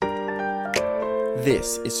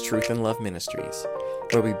This is Truth and Love Ministries,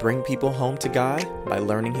 where we bring people home to God by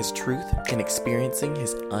learning His truth and experiencing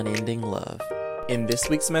His unending love. In this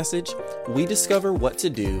week's message, we discover what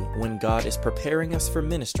to do when God is preparing us for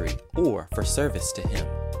ministry or for service to Him.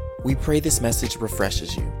 We pray this message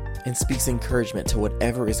refreshes you and speaks encouragement to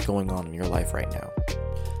whatever is going on in your life right now.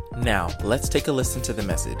 Now, let's take a listen to the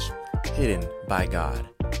message, Hidden by God.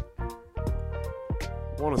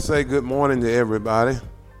 I want to say good morning to everybody,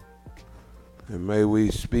 and may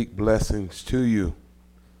we speak blessings to you.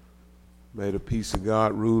 May the peace of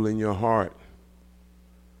God rule in your heart.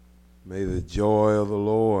 May the joy of the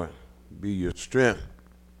Lord be your strength.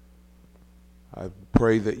 I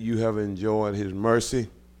pray that you have enjoyed His mercy,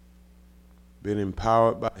 been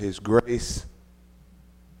empowered by His grace,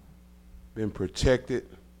 been protected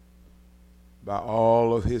by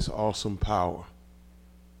all of His awesome power.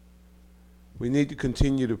 We need to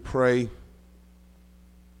continue to pray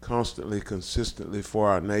constantly, consistently for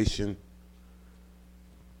our nation.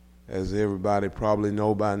 As everybody probably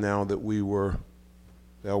know by now that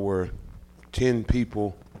there were 10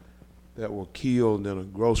 people that were killed in a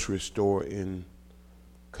grocery store in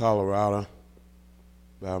Colorado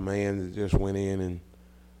by a man that just went in and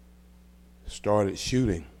started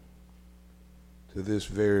shooting. To this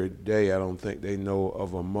very day, I don't think they know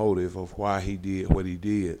of a motive of why he did what he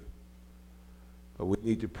did. But we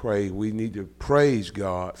need to pray. We need to praise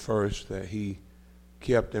God first that He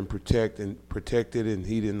kept and protected, and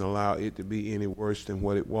He didn't allow it to be any worse than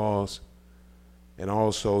what it was. And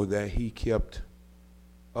also that He kept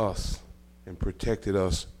us and protected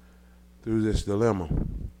us through this dilemma.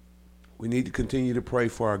 We need to continue to pray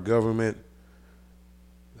for our government,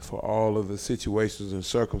 for all of the situations and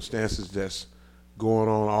circumstances that's going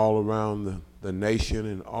on all around the nation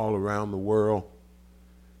and all around the world.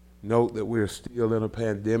 Note that we're still in a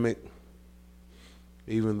pandemic,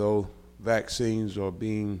 even though vaccines are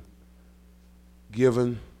being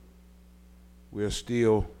given. We're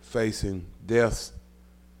still facing deaths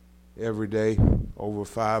every day. Over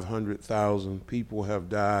 500,000 people have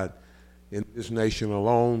died in this nation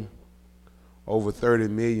alone. Over 30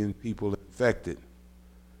 million people infected.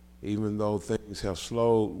 Even though things have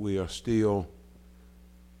slowed, we are still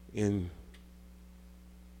in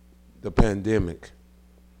the pandemic.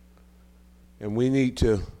 And we need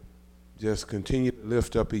to just continue to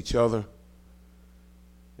lift up each other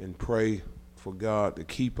and pray for God to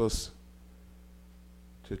keep us,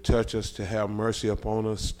 to touch us, to have mercy upon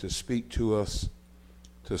us, to speak to us,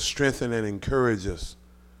 to strengthen and encourage us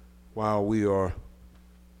while we are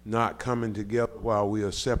not coming together, while we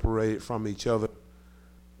are separated from each other.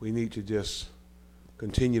 We need to just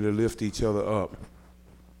continue to lift each other up.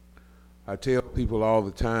 I tell people all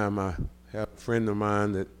the time, I have a friend of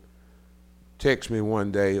mine that texted me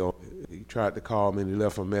one day, or he tried to call me and he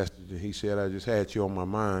left a message, and he said, I just had you on my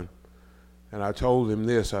mind. And I told him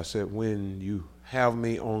this, I said, when you have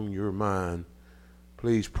me on your mind,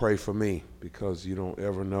 please pray for me, because you don't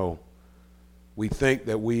ever know. We think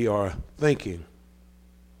that we are thinking,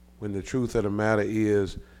 when the truth of the matter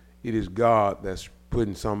is, it is God that's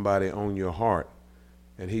putting somebody on your heart,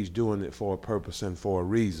 and He's doing it for a purpose and for a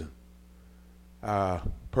reason.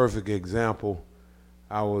 Perfect example,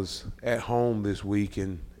 I was at home this week,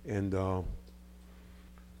 and I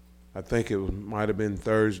think might have been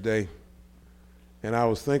Thursday, and I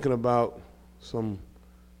was thinking about some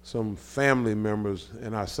family members,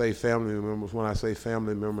 and I say family members. When I say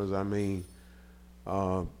family members, I mean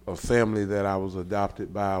a family that I was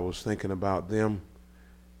adopted by. I was thinking about them,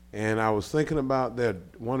 and I was thinking about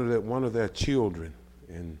one of their children,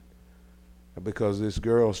 and because this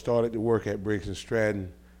girl started to work at Briggs and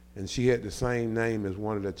Stratton, and she had the same name as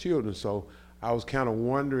one of their children, so I was kind of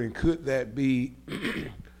wondering, could that be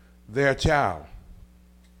their child?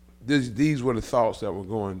 These were the thoughts that were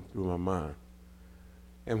going through my mind.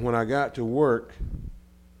 And when I got to work,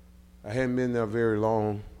 I hadn't been there very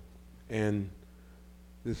long, and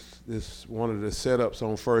this one of the setups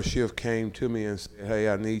on first shift came to me and said, hey,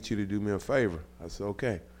 I need you to do me a favor. I said,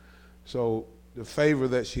 okay. So the favor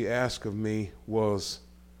that she asked of me was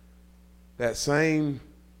that same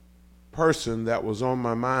person that was on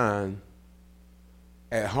my mind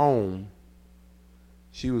at home.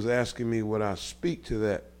 She was asking me would I speak to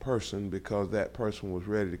that person, because that person was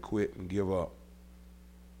ready to quit and give up,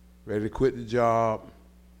 ready to quit the job,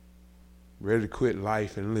 ready to quit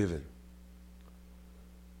life and living.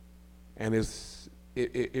 And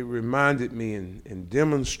it reminded me and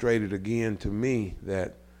demonstrated again to me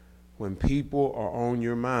that when people are on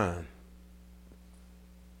your mind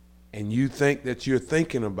and you think that you're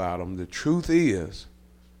thinking about them, the truth is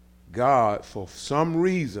God, for some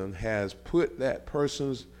reason, has put that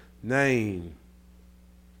person's name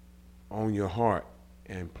on your heart.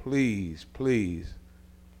 And please, please,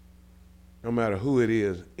 no matter who it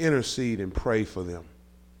is, intercede and pray for them.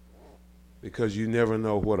 Because you never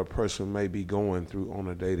know what a person may be going through on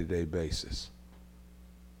a day-to-day basis.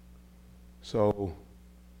 So,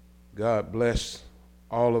 God bless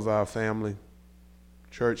all of our family,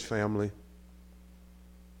 church family,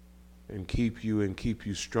 and keep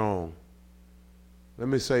you strong. Let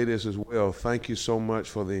me say this as well. Thank you so much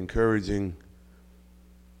for the encouraging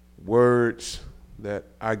words that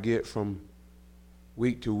I get from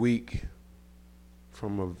week to week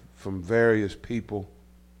from various people.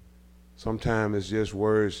 Sometimes it's just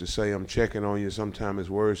words to say I'm checking on you. Sometimes it's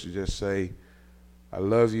words to just say I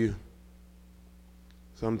love you.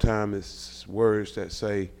 Sometimes it's words that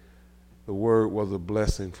say the word was a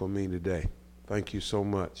blessing for me today. Thank you so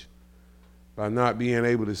much. By not being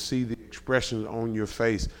able to see the expressions on your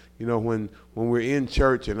face, you know, when we're in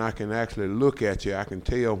church and I can actually look at you, I can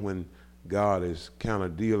tell when God is kind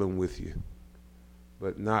of dealing with you.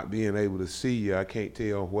 But not being able to see you, I can't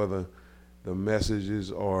tell whether the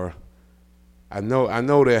messages are, I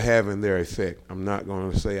know they're having their effect. I'm not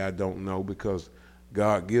going to say I don't know, because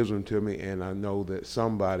God gives them to me, and I know that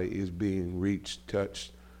somebody is being reached,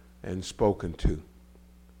 touched, and spoken to.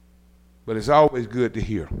 But it's always good to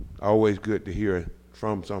hear. Always good to hear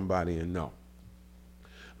from somebody and know.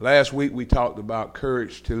 Last week we talked about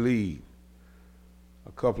courage to lead.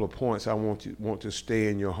 A couple of points I want to stay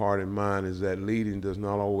in your heart and mind is that leading does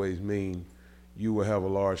not always mean you will have a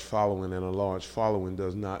large following, and a large following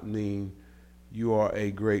does not mean you are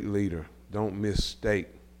a great leader. Don't mistake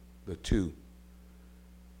the two.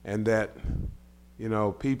 And that, you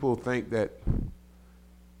know, people think that,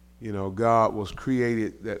 you know, God was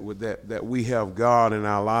created, that we have God in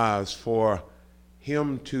our lives for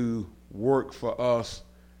him to work for us,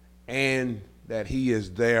 and that he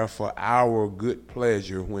is there for our good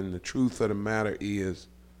pleasure, when the truth of the matter is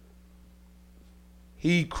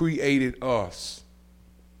he created us,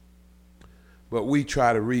 but we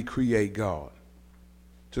try to recreate God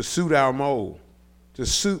to suit our mold, to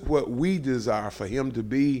suit what we desire for him to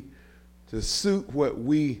be, to suit what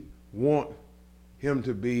we want him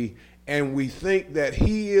to be, and we think that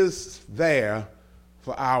he is there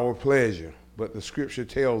for our pleasure. But the scripture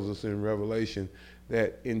tells us in Revelation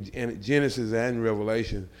that in Genesis and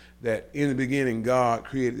Revelation, that in the beginning God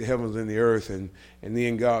created the heavens and the earth, and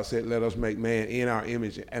then God said, let us make man in our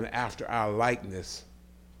image and after our likeness.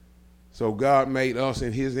 So God made us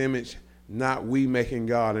in his image, not we making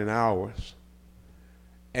God in ours.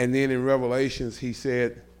 And then in Revelations he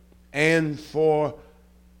said, and for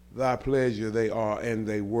thy pleasure they are and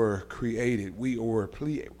they were created. We were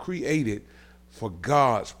created for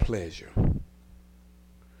God's pleasure.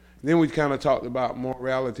 Then we kind of talked about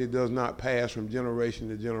morality does not pass from generation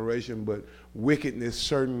to generation, but wickedness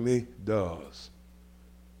certainly does.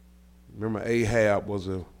 Remember, Ahab was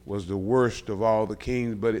the worst of all the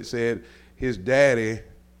kings, but it said his daddy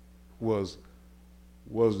was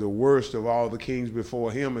the worst of all the kings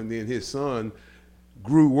before him, and then his son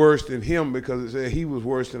grew worse than him, because it said he was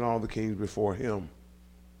worse than all the kings before him.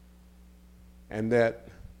 And that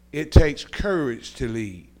it takes courage to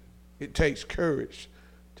lead. It takes courage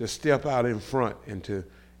to step out in front and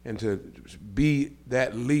to be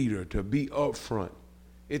that leader, to be up front.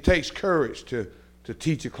 It takes courage to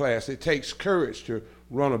teach a class. It takes courage to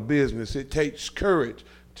run a business. It takes courage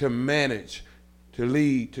to manage, to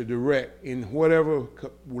lead, to direct in whatever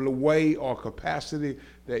way or capacity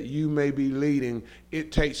that you may be leading.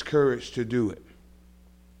 It takes courage to do it.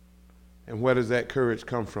 And where does that courage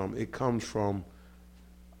come from? It comes from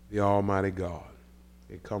the Almighty God.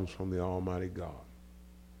 It comes from the Almighty God.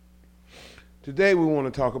 Today we want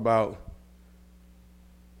to talk about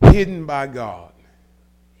hidden by God.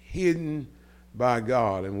 Hidden by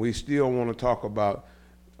God. And we still want to talk about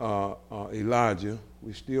Elijah.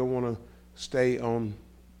 We still want to stay on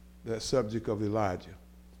that subject of Elijah.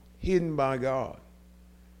 Hidden by God.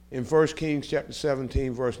 In 1 Kings chapter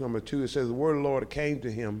 17, verse number 2, it says, the word of the Lord came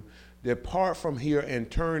to him, depart from here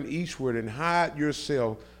and turn eastward and hide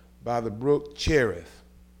yourself by the brook Cherith.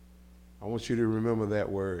 I want you to remember that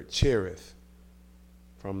word, Cherith,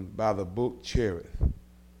 by the brook Cherith.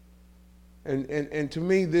 And to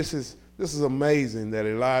me, this is amazing that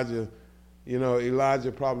Elijah, you know,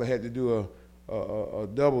 Elijah probably had to do a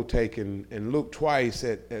double take and look twice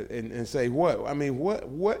at and say, what? I mean,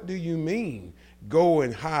 what do you mean, go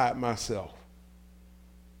and hide myself?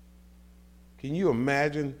 Can you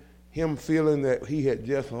imagine him feeling that he had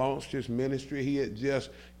just launched his ministry, he had just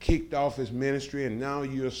kicked off his ministry, and now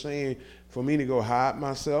you're saying for me to go hide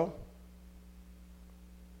myself?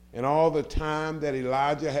 And all the time that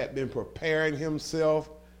Elijah had been preparing himself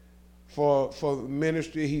for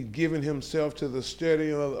ministry. He's given himself to the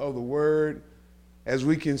study of the word. As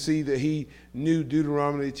we can see that he knew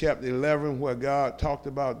Deuteronomy chapter 11, where God talked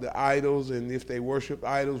about the idols, and if they worshiped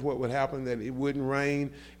idols, what would happen, that it wouldn't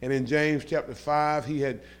rain. And in James chapter 5, he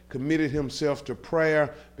had committed himself to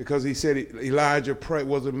prayer, because he said Elijah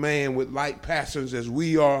was a man with like passions as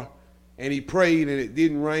we are. And he prayed, and it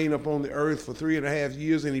didn't rain upon the earth for 3.5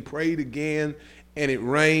 years. And he prayed again, and it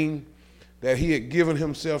rained. That he had given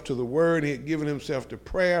himself to the word, he had given himself to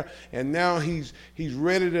prayer, and now he's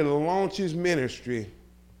ready to launch his ministry.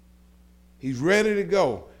 He's ready to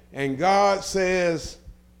go. And God says,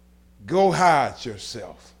 go hide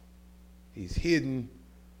yourself. He's hidden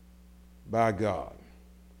by God.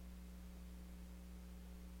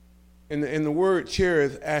 And the word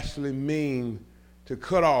cherith actually means to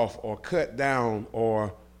cut off or cut down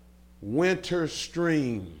or winter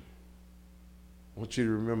stream. I want you to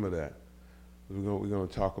remember that. We're going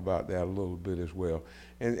to talk about that a little bit as well.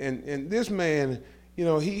 And this man, you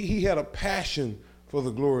know, he had a passion for the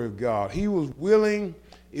glory of God. He was willing,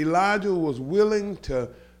 Elijah was willing to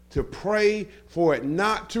pray for it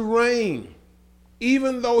not to rain,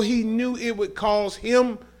 even though he knew it would cause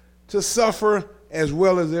him to suffer as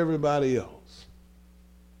well as everybody else.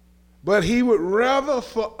 But he would rather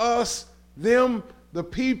for us, them, the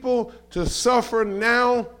people, to suffer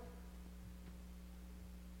now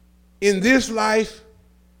in this life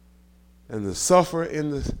and to suffer in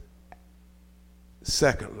the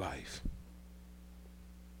second life.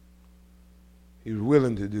 He was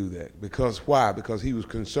willing to do that. Because why? Because he was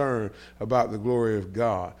concerned about the glory of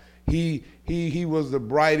God. He was the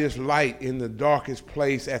brightest light in the darkest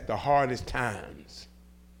place at the hardest times.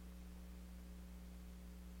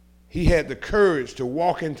 He had the courage to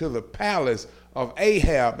walk into the palace of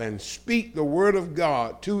Ahab and speak the word of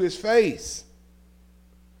God to his face.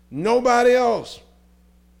 Nobody else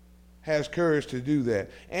has courage to do that.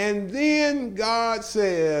 And then God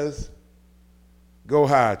says, go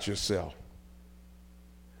hide yourself.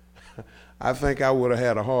 I think I would have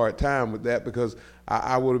had a hard time with that, because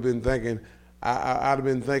I would have been thinking, I'd have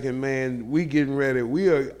been thinking, man, we getting ready.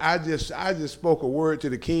 I just spoke a word to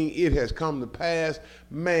the king. It has come to pass.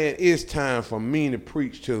 Man, it's time for me to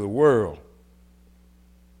preach to the world.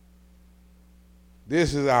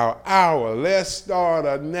 This is our hour. Let's start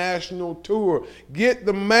a national tour. Get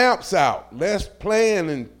the maps out. Let's plan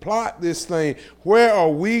and plot this thing. Where are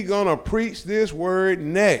we going to preach this word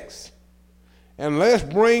next? And let's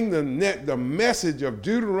bring the message of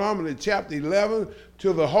Deuteronomy chapter 11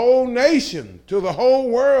 to the whole nation, to the whole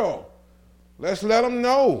world. Let's let them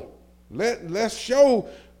know. Let's show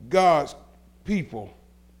God's people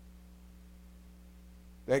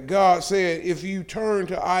that God said, if you turn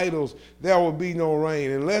to idols, there will be no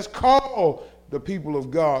rain. And let's call the people of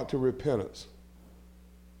God to repentance.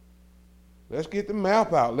 Let's get the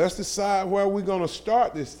map out. Let's decide where we're going to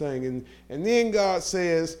start this thing. And then God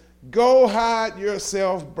says, go hide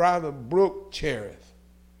yourself by the brook Cherith.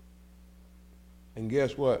 And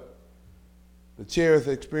guess what? The Cherith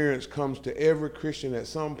experience comes to every Christian at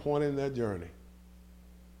some point in their journey.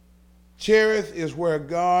 Cherith is where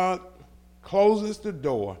God closes the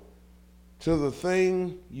door to the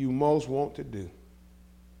thing you most want to do.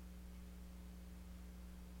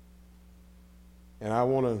 And I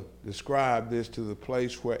want to describe this to the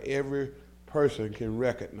place where every person can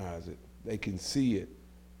recognize it. They can see it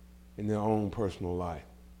in their own personal life.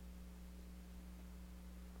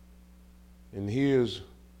 And here's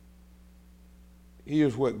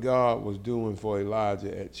what God was doing for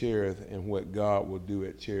Elijah at Cherith, and what God will do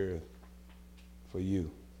at Cherith for you.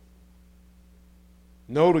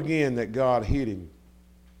 Note again that God hid him.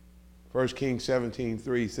 1 Kings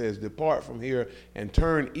 17:3 says, depart from here and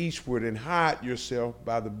turn eastward and hide yourself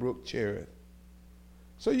by the brook Cherith.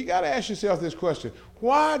 So you got to ask yourself this question.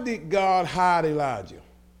 Why did God hide Elijah?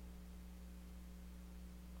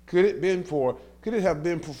 Could it have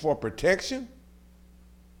been for protection?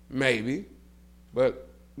 Maybe. But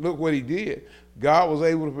look what he did. God was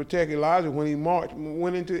able to protect Elijah when he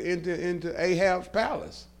went into Ahab's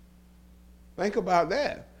palace. Think about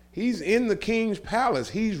that. He's in the king's palace.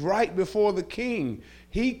 He's right before the king.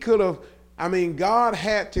 He could have, God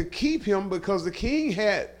had to keep him, because the king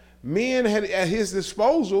had men at his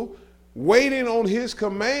disposal waiting on his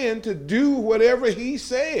command to do whatever he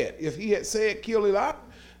said. If he had said kill Elijah.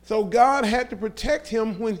 So God had to protect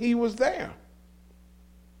him when he was there.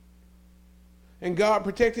 And God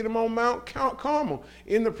protected him on Mount Carmel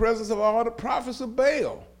in the presence of all the prophets of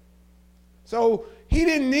Baal. So he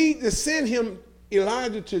didn't need to send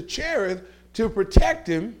Elijah to Cherith to protect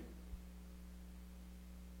him.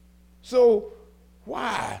 So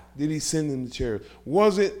why did he send him to Cherith?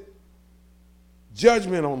 Was it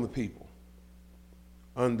judgment on the people.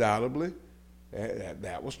 Undoubtedly,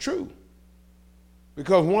 that was true.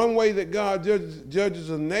 Because one way that God judges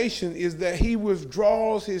a nation is that he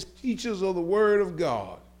withdraws his teachers of the word of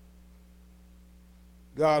God.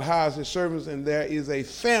 God hires his servants, and there is a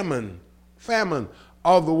famine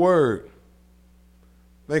of the word.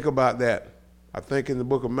 Think about that. I think in the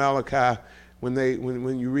book of Malachi, when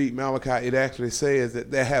you read Malachi, it actually says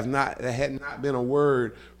that there had not been a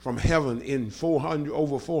word from heaven in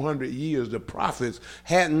over 400 years. The prophets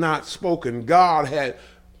had not spoken. God had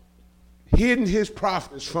hidden his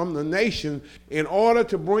prophets from the nation in order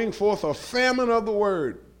to bring forth a famine of the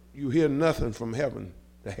word. You hear nothing from heaven.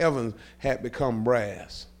 The heavens had become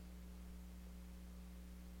brass.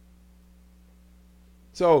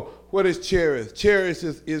 So what is Cherith? Cherith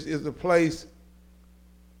is the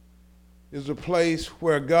place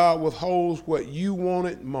where God withholds what you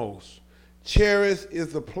wanted most. Cherith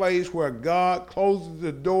is the place where God closes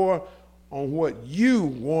the door on what you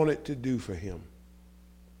wanted to do for him.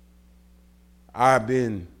 I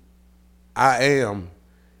am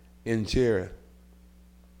in Cherith.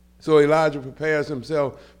 So Elijah prepares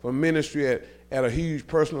himself for ministry at a huge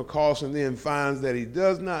personal cost, and then finds that he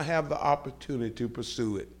does not have the opportunity to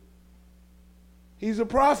pursue it. He's a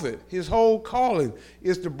prophet. His whole calling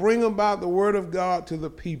is to bring about the word of God to the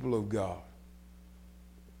people of God.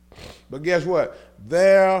 But guess what?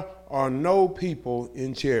 There are no people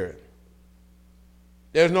in Cherith.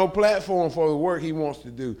 There's no platform for the work he wants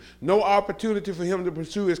to do. No opportunity for him to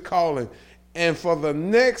pursue his calling. And for the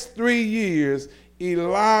next 3 years,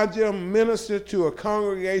 Elijah ministered to a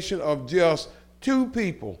congregation of just 2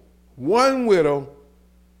 people, one widow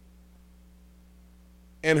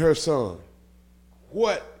and her son.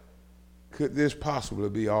 What could this possibly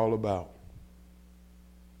be all about?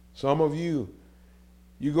 Some of you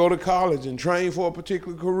go to college and train for a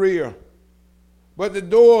particular career, but the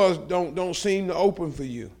doors don't seem to open for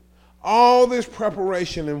you. All this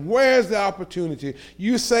preparation, and where's the opportunity?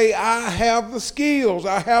 You say, I have the skills,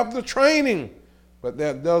 I have the training, but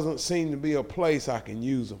there doesn't seem to be a place I can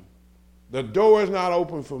use them. The door is not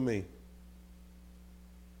open for me.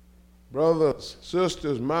 Brothers,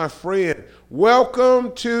 sisters, my friend,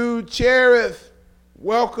 welcome to Cherith.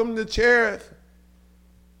 Welcome to Cherith.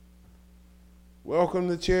 Welcome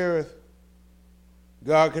to Cherith.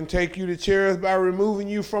 God can take you to Cherith by removing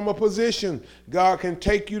you from a position. God can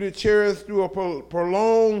take you to Cherith through a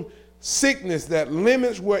prolonged sickness that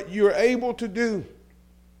limits what you're able to do.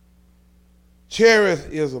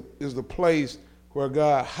 Cherith is the place where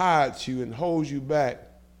God hides you and holds you back.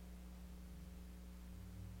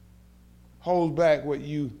 Holds back what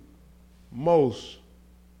you most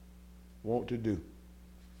want to do.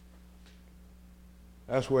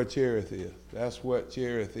 That's where Cherith is. That's what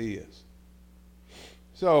Cherith is.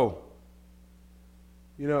 So,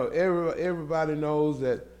 everybody knows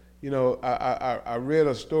that, I read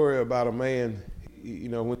a story about a man, when he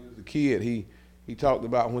was a kid, he talked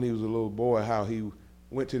about when he was a little boy, how he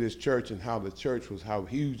went to this church and how the church was, how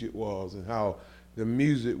huge it was, and how the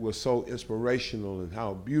music was so inspirational and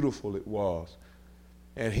how beautiful it was.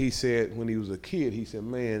 And he said, when he was a kid, he said,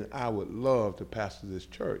 man, I would love to pastor this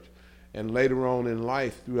church. And later on in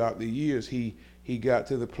life, throughout the years, he came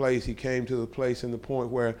to the place and the point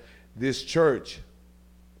where this church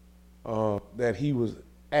that he was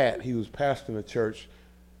at, he was pastoring a church,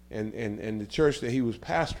 and the church that he was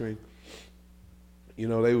pastoring,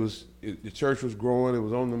 the church was growing, it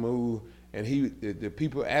was on the move, and the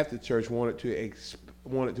people at the church wanted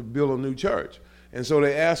to build a new church. And so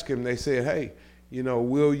they asked him, they said, hey,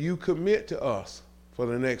 will you commit to us for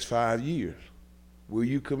the next 5 years? Will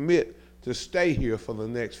you commit to stay here for the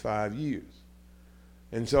next 5 years?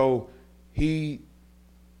 And so he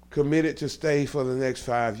committed to stay for the next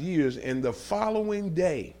 5 years, and the following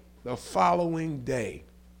day,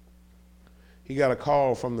 he got a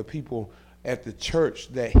call from the people at the church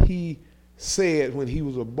that he said when he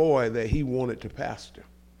was a boy that he wanted to pastor.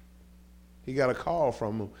 He got a call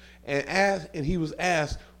from them, and he was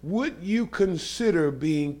asked, would you consider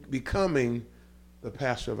becoming the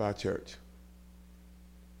pastor of our church?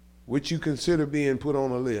 Would you consider being put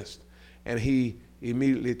on a list? And he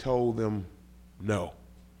immediately told them no.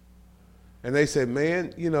 And they said,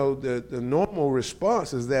 man, the normal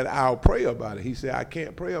response is that I'll pray about it. He said, I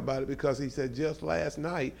can't pray about it because he said, just last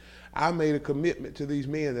night, I made a commitment to these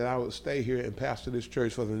men that I would stay here and pastor this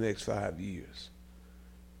church for the next 5 years.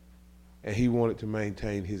 And he wanted to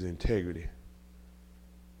maintain his integrity.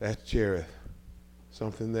 That's Cherith.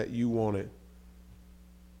 Something that you wanted.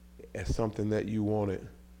 It's something that you wanted.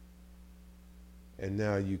 And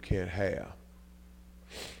now you can't have.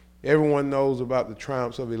 Everyone knows about the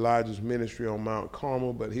triumphs of Elijah's ministry on Mount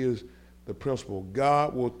Carmel, but here's the principle.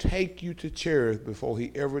 God will take you to Cherith before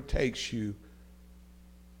he ever takes you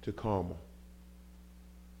to Carmel.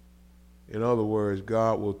 In other words,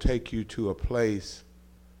 God will take you to a place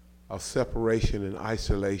of separation and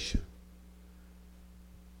isolation.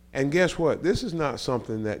 And guess what? This is not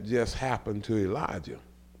something that just happened to Elijah.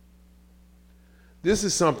 This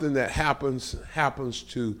is something that happens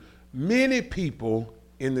to many people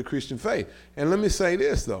in the Christian faith. And let me say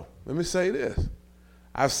this, though. Let me say this.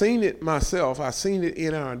 I've seen it myself. I've seen it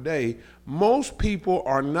in our day. Most people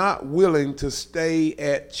are not willing to stay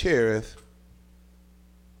at Cherith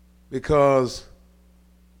because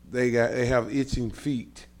they have itching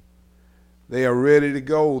feet. They are ready to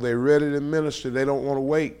go. They're ready to minister. They don't want to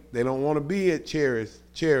wait. They don't want to be at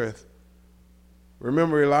Cherith.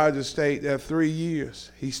 Remember, Elijah stayed there 3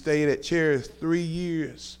 years. He stayed at Cherith 3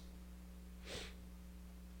 years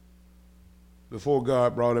before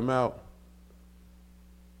God brought him out.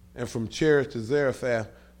 And from Cherith to Zarephath,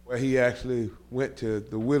 where he actually went to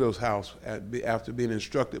the widow's house after being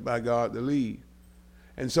instructed by God to leave.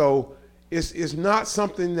 And so it's not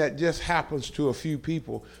something that just happens to a few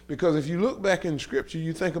people, because if you look back in Scripture,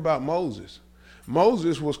 you think about Moses.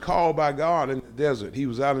 Moses was called by God in the desert. He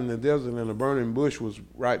was out in the desert and a burning bush was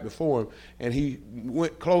right before him, and he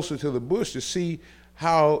went closer to the bush to see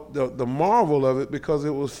how the marvel of it, because it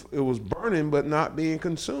was burning but not being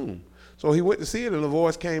consumed. So he went to see it, and a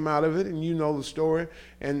voice came out of it, and you know the story,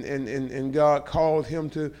 and God called him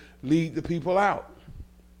to lead the people out.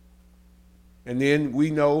 And then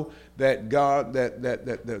we know that God, that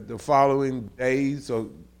the following days, or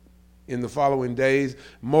in the following days,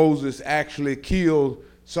 Moses actually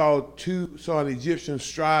saw an Egyptian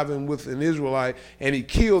striving with an Israelite, and he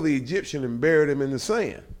killed the Egyptian and buried him in the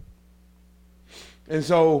sand. And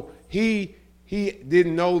so he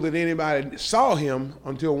didn't know that anybody saw him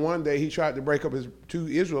until one day he tried to break up his 2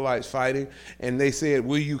 Israelites fighting, and they said,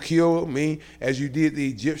 "Will you kill me as you did the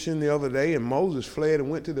Egyptian the other day?" And Moses fled and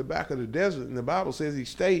went to the back of the desert, and the Bible says he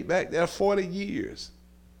stayed back there 40 years.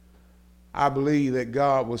 I believe that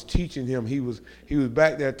God was teaching him. He was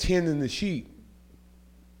back there tending the sheep.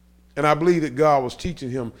 And I believe that God was teaching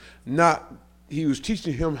him he was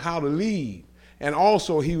teaching him how to lead. And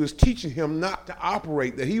also he was teaching him not to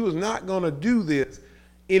operate, that he was not going to do this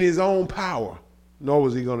in his own power, nor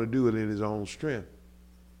was he going to do it in his own strength.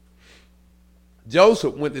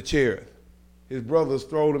 Joseph went to Cherith. His brothers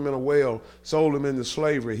threw him in a well, sold him into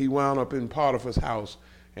slavery. He wound up in Potiphar's house.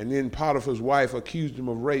 And then Potiphar's wife accused him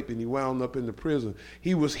of rape, and he wound up in the prison.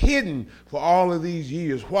 He was hidden for all of these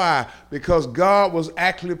years. Why? Because God was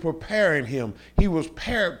actually preparing him. He was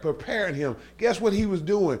preparing him. Guess what he was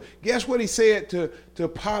doing? Guess what he said to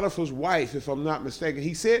Potiphar's wife, if I'm not mistaken?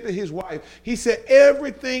 He said to his wife, he said,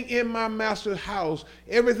 "Everything in my master's house,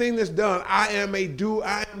 everything that's done, I am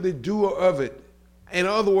the doer of it." In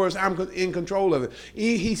other words, I'm in control of it.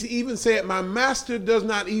 He even said, "My master does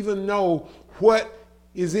not even know what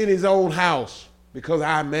is in his own house because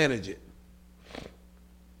I manage it."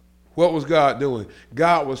 What was God doing?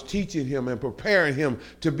 God was teaching him and preparing him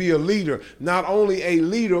to be a leader, not only a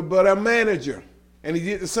leader, but a manager. And he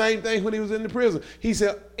did the same thing when he was in the prison. He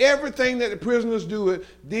said everything that the prisoners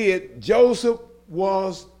did, Joseph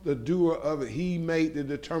was the doer of it. He made the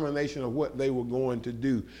determination of what they were going to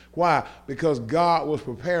do. Why? Because God was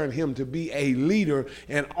preparing him to be a leader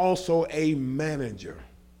and also a manager.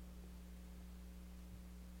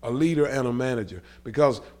 A leader and a manager.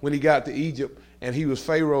 Because when he got to Egypt and he was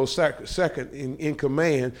Pharaoh's second in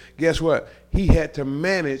command, guess what? He had to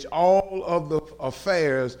manage all of the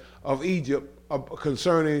affairs of Egypt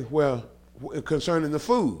concerning the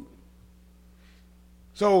food.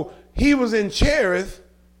 So he was in Cherith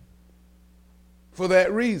for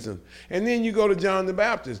that reason. And then you go to John the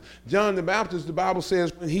Baptist. John the Baptist, the Bible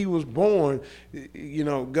says when he was born,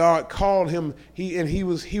 God called him, he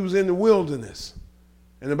was in the wilderness.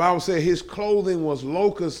 And the Bible said his clothing was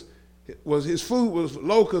his food was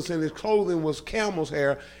locust, and his clothing was camel's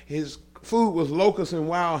hair. His food was locust and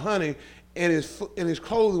wild honey, and his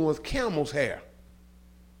clothing was camel's hair.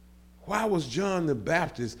 Why was John the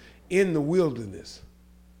Baptist in the wilderness?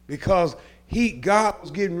 Because God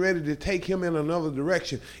was getting ready to take him in another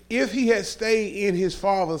direction. If he had stayed in his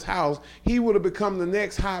father's house, he would have become the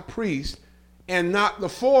next high priest and not the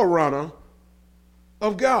forerunner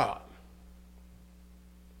of God.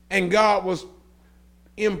 And God was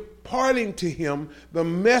imparting to him the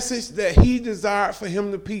message that he desired for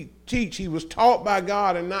him to teach. He was taught by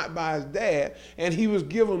God and not by his dad, and he was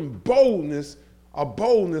given a boldness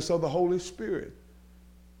of the Holy Spirit.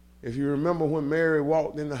 If you remember when Mary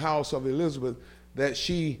walked in the house of Elizabeth, that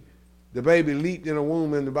she The baby leaped in a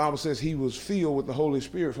womb, and the Bible says he was filled with the Holy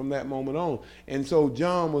Spirit from that moment on. And so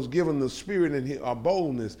John was given the Spirit and a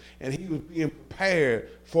boldness, and he was being prepared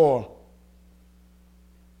for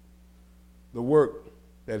the work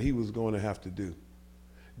that he was going to have to do.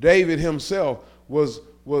 David himself was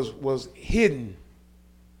hidden.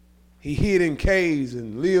 He hid in caves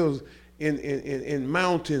and lives in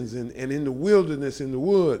mountains and in the wilderness, in the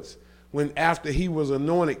woods. When after he was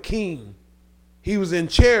anointed king, he was in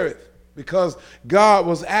Cherith, because God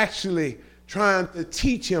was actually trying to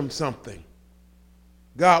teach him something.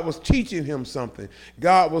 God was teaching him something.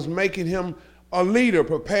 God was making him a leader,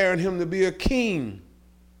 preparing him to be a king.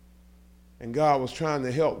 And God was trying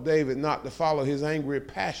to help David not to follow his angry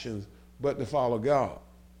passions, but to follow God.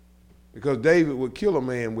 Because David would kill a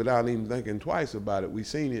man without even thinking twice about it. We've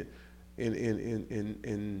seen it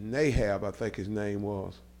in Nahab, I think his name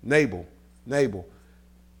was. Nabal.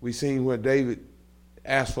 We seen where David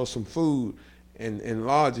asked for some food and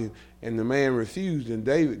lodging, and the man refused, and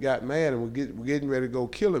David got mad and was getting ready to go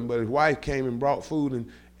kill him, but his wife came and brought food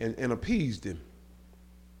and appeased him.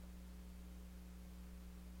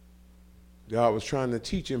 God was trying to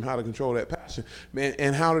teach him how to control that passion. Man,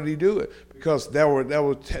 and how did he do it? Because there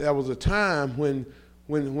was a time when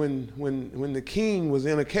the king was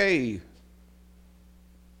in a cave.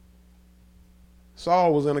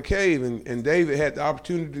 Saul was in a cave, and David had the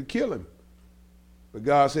opportunity to kill him. But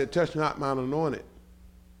God said, touch not mine anointed.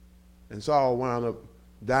 And Saul wound up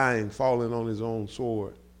dying, falling on his own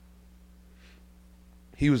sword.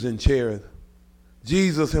 He was in Cherith.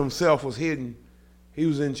 Jesus himself was hidden. He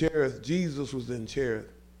was in Cherith. Jesus was in Cherith.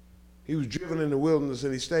 He was driven in the wilderness,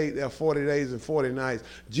 and he stayed there 40 days and 40 nights.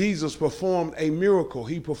 Jesus performed a miracle.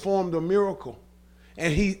 He performed a miracle.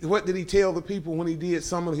 And what did he tell the people when he did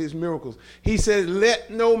some of his miracles? He said, let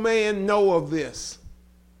no man know of this.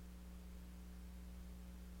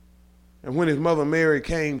 And when his mother Mary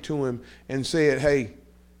came to him and said, hey,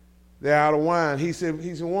 they're out of wine, he said,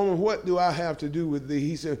 woman, what do I have to do with thee?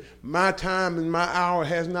 He said, my time and my hour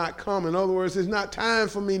has not come. In other words, it's not time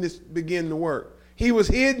for me to begin to work. He was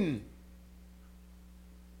hidden.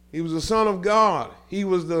 He was the Son of God. He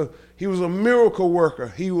was a miracle worker.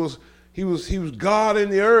 He was God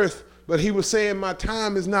in the earth, but he was saying my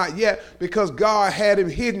time is not yet, because God had him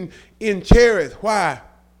hidden in Cherith. Why?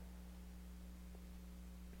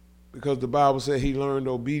 Because the Bible said he learned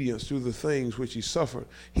obedience through the things which he suffered.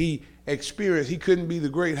 He experienced, he couldn't be the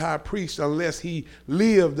great high priest unless he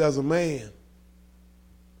lived as a man.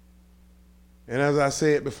 And as I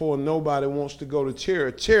said before, nobody wants to go to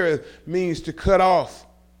Cherith. Cherith means to cut off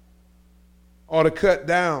or to cut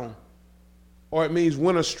down, or it means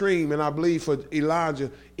winter stream. And I believe for Elijah,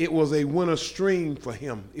 it was a winter stream for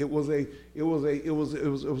him. It was a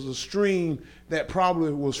stream that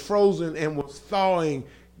probably was frozen and was thawing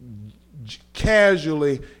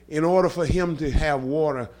casually in order for him to have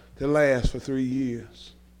water to last for 3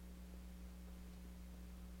 years.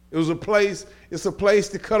 It's a place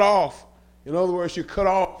to cut off. In other words, you cut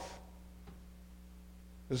off.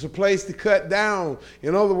 It's a place to cut down.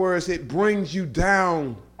 In other words, it brings you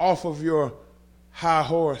down off of your high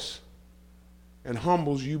horse and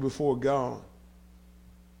humbles you before God.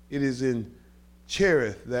 It is in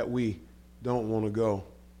Cherith that we don't want to go.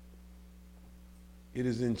 It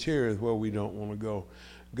is in Cherith where we don't want to go.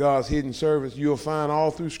 God's hidden servants, you'll find all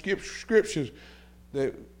through scriptures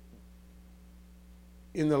that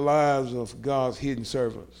in the lives of God's hidden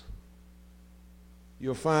servants.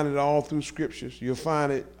 You'll find it all through scriptures. You'll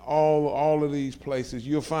find it all of these places.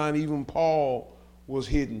 You'll find even Paul was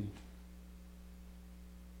hidden.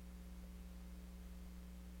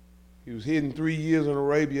 He was hidden 3 years in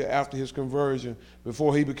Arabia after his conversion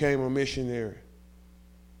before he became a missionary.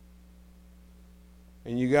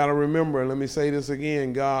 And you got to remember, and let me say this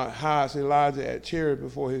again, God hides Elijah at Cherith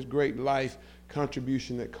before his great life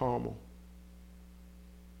contribution at Carmel.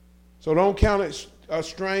 So don't count it a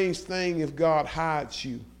strange thing if God hides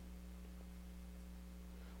you.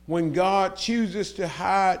 When God chooses to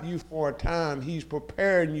hide you for a time, he's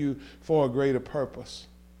preparing you for a greater purpose.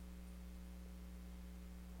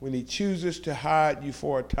 When he chooses to hide you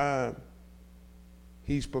for a time,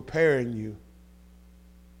 he's preparing you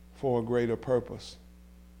for a greater purpose.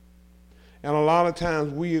 And a lot of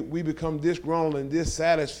times we become disgruntled and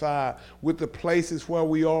dissatisfied with the places where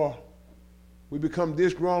we are. We become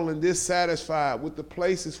disgruntled and dissatisfied with the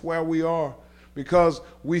places where we are because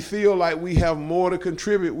we feel like we have more to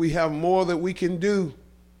contribute. We have more that we can do.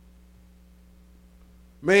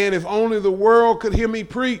 Man, if only the world could hear me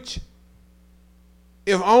preach.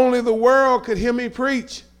 If only the world could hear me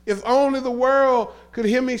preach. If only the world could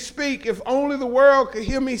hear me speak. If only the world could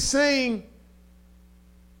hear me sing.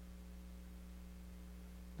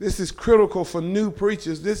 This is critical for new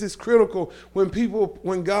preachers. This is critical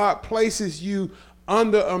when God places you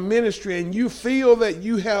under a ministry and you feel that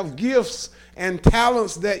you have gifts and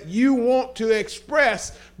talents that you want to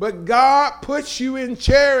express, but God puts you in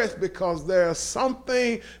Cherith because there's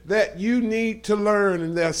something that you need to learn,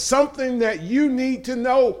 and there's something that you need to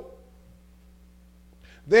know.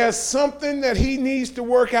 There's something that he needs to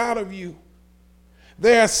work out of you.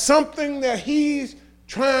 There's something that he's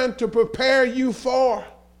trying to prepare you for.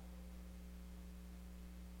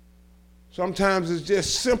 Sometimes it's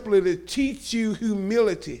just simply to teach you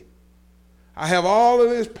humility. I have all of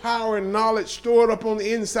this power and knowledge stored up on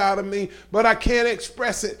the inside of me, but I can't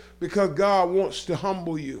express it because God wants to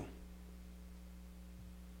humble you.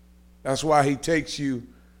 That's why he takes you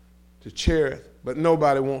to Cherith, but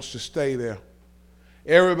nobody wants to stay there.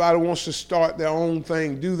 Everybody wants to start their own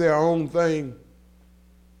thing, do their own thing.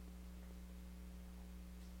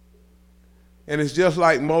 And it's just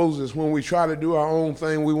like Moses. When we try to do our own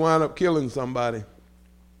thing, we wind up killing somebody.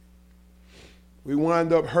 We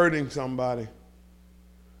wind up hurting somebody.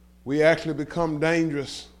 We actually become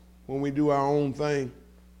dangerous when we do our own thing.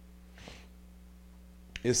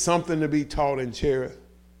 It's something to be taught in Cherith.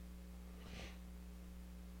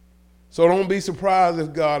 So don't be surprised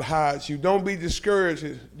if God hides you. Don't be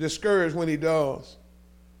discouraged when he does.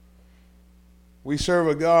 We serve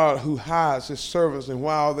a God who hides his servants, and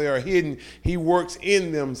while they are hidden, he works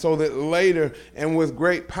in them so that later and with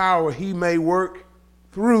great power he may work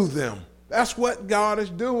through them. That's what God is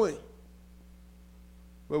doing.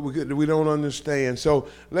 But we don't understand. So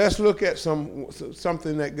let's look at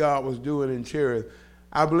something that God was doing in Cherith.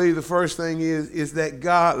 I believe the first thing is that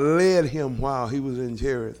God led him while he was in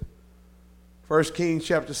Cherith. 1 Kings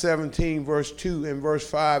chapter 17, verse 2 and verse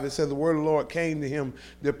 5, it says, the word of the Lord came to him,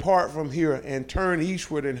 depart from here and turn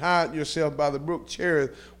eastward and hide yourself by the brook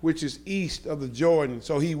Cherith, which is east of the Jordan.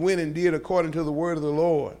 So he went and did according to the word of the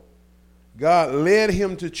Lord. God led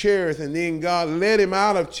him to Cherith, and then God led him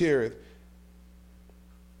out of Cherith.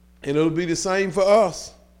 And it'll be the same for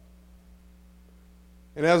us.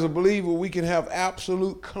 And as a believer, we can have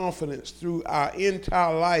absolute confidence through our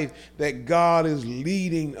entire life that God is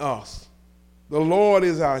leading us. The Lord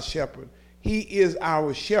is our shepherd. He is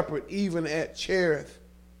our shepherd even at Cherith.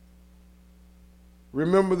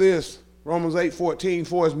 Remember this, Romans 8:14,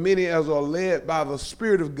 for as many as are led by the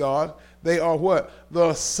Spirit of God, they are what?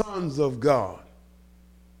 The sons of God.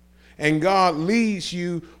 And God leads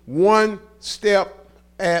you one step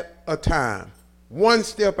at a time. One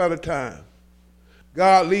step at a time.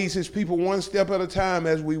 God leads his people one step at a time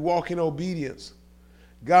as we walk in obedience.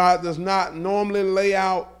 God does not normally lay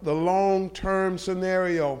out the long-term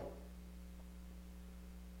scenario.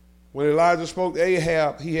 When Elijah spoke to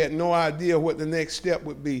Ahab, he had no idea what the next step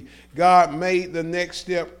would be. God made the next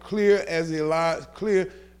step clear as Elijah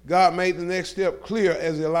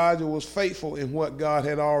was faithful in what God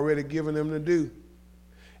had already given him to do.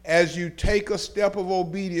 As you take a step of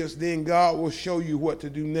obedience, then God will show you what to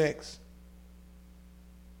do next.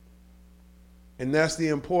 And that's the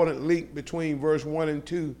important link between verse 1 and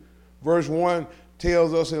 2. Verse 1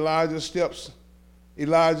 tells us Elijah's step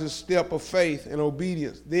of faith and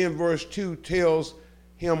obedience. Then verse 2 tells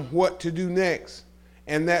him what to do next.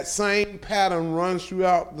 And that same pattern runs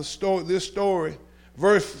throughout this story.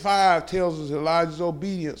 Verse 5 tells us Elijah's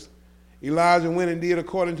obedience. Elijah went and did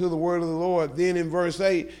according to the word of the Lord. Then in verse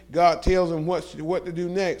 8, God tells him what to do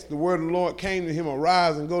next. The word of the Lord came to him,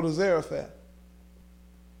 arise and go to Zarephath.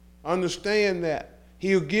 Understand that.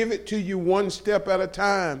 He'll give it to you one step at a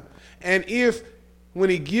time. And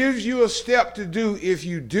when he gives you a step to do, if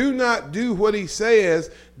you do not do what he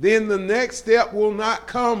says, then the next step will not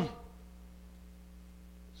come.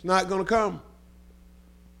 It's not going to come.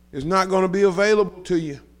 It's not going to be available to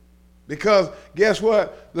you. Because guess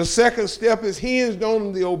what? The second step is hinged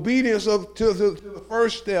on the obedience to the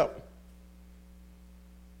first step.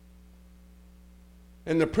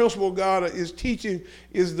 And the principle God is teaching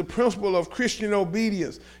is the principle of Christian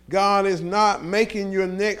obedience. God is not making your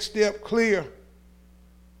next step clear.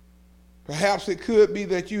 Perhaps it could be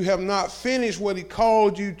that you have not finished what he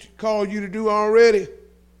called you to do already.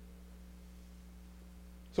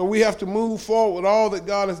 So we have to move forward with all that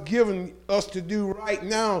God has given us to do right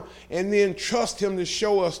now and then trust him to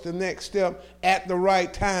show us the next step at the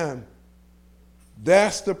right time.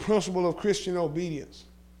 That's the principle of Christian obedience.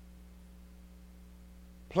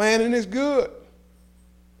 Planning is good.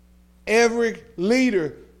 Every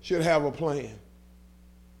leader should have a plan.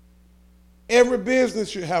 Every business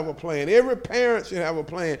should have a plan. Every parent should have a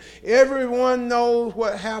plan. Everyone knows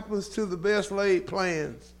what happens to the best laid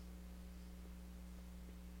plans.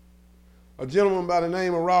 A gentleman by the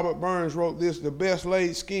name of Robert Burns wrote this: the best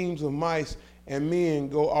laid schemes of mice and men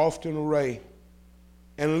go off in array,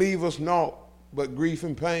 and leave us naught but grief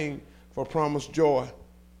and pain for promised joy.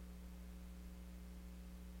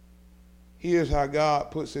 Here's how God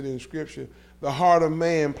puts it in Scripture. The heart of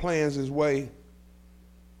man plans his way,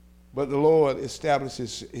 but the Lord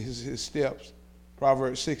establishes his steps.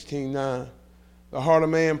 Proverbs 16:9. The heart of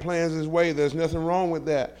man plans his way. There's nothing wrong with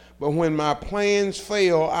that. But when my plans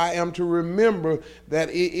fail, I am to remember that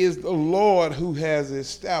it is the Lord who has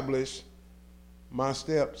established my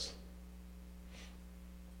steps.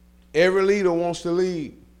 Every leader wants to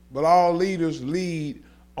lead, but all leaders lead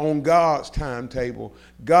on God's timetable.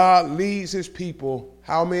 God leads his people,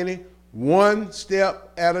 how many? One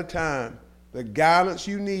step at a time. The guidance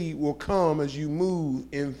you need will come as you move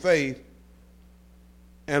in faith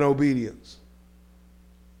and obedience.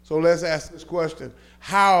 So let's ask this question: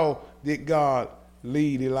 how did God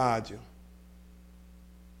lead Elijah?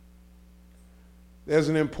 There's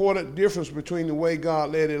an important difference between the way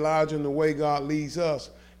God led Elijah and the way God leads us.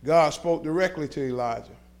 God spoke directly to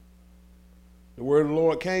Elijah. The word of the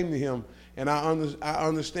Lord came to him, and I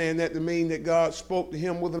understand that to mean that God spoke to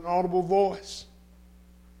him with an audible voice.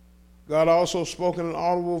 God also spoke in an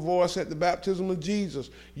audible voice at the baptism of Jesus.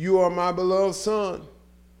 You are my beloved son.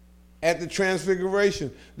 At the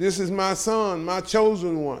transfiguration, this is my son, my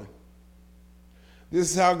chosen one. This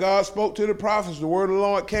is how God spoke to the prophets. The word of the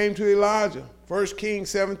Lord came to Elijah. 1 Kings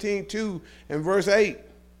 17:2 and verse 8.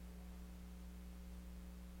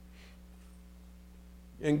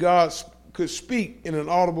 And God could speak in an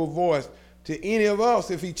audible voice to any of us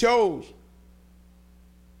if he chose.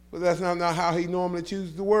 But that's not how he normally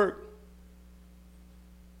chooses to work.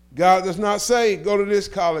 God does not say, go to this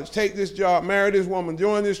college, take this job, marry this woman,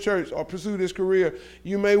 join this church, or pursue this career.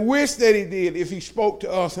 You may wish that he did if he spoke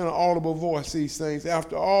to us in an audible voice these things.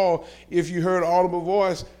 After all, if you heard an audible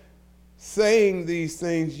voice saying these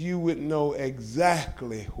things, you would know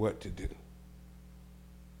exactly what to do.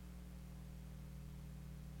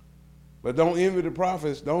 But don't envy the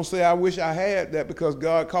prophets. Don't say, I wish I had that, because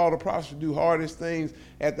God called the prophets to do hardest things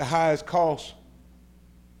at the highest cost.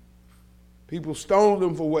 People stoned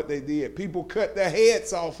them for what they did. People cut their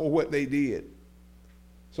heads off for what they did.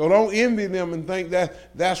 So don't envy them and think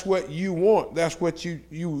that that's what you want. That's what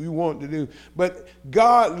you want to do. But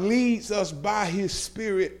God leads us by his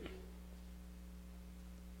Spirit.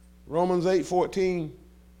 Romans 8:14,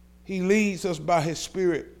 he leads us by his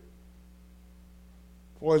Spirit.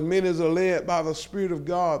 For as many as are led by the Spirit of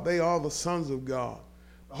God, they are the sons of God.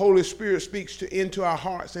 The Holy Spirit speaks into our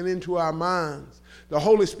hearts and into our minds. The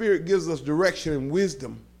Holy Spirit gives us direction and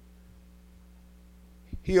wisdom.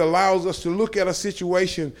 He allows us to look at a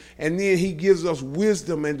situation, and then he gives us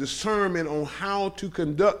wisdom and discernment on how to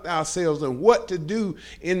conduct ourselves and what to do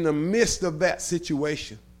in the midst of that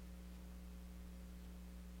situation.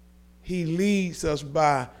 He leads us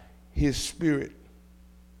by his Spirit.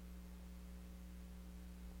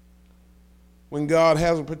 When God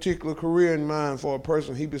has a particular career in mind for a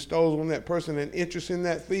person, he bestows on that person an interest in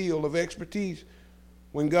that field of expertise.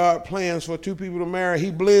 When God plans for two people to marry,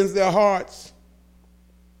 he blends their hearts.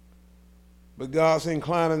 But God's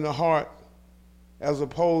inclining the heart as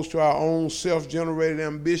opposed to our own self-generated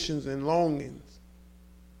ambitions and longings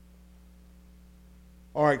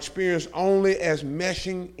are experienced only as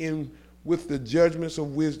meshing in with the judgments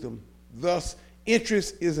of wisdom. Thus,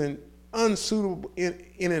 interest is in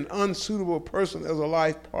an unsuitable person as a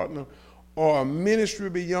life partner or a ministry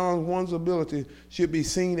beyond one's ability should be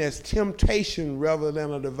seen as temptation rather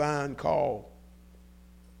than a divine call.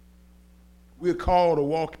 We're called to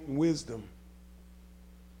walk in wisdom.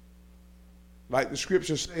 Like the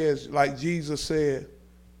scripture says, like Jesus said,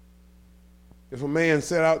 if a man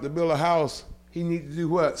set out to build a house, he needs to do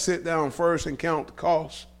what? Sit down first and count the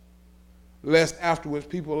cost. Lest afterwards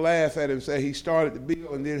people laugh at him and say he started the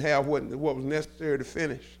build and didn't have what was necessary to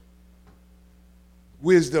finish.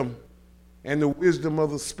 Wisdom, and the wisdom of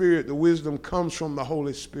the Spirit, the wisdom comes from the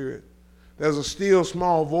Holy Spirit. There's a still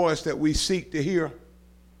small voice that we seek to hear.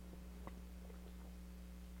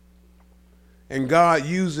 And God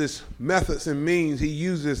uses methods and means. He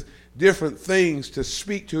uses different things to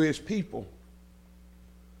speak to his people.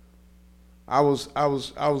 I was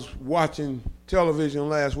watching television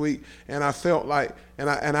last week, and I felt like, and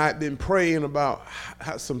I'd been praying about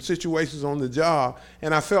some situations on the job,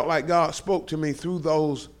 and I felt like God spoke to me through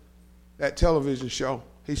that television show.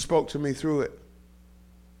 He spoke to me through it.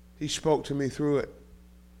 He spoke to me through it.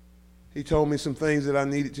 He told me some things that I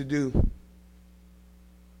needed to do.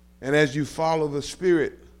 And as you follow the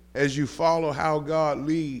Spirit, as you follow how God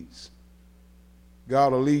leads,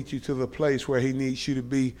 God will lead you to the place where he needs you to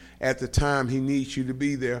be at the time he needs you to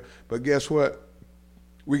be there. But guess what?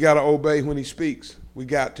 We got to obey when he speaks. We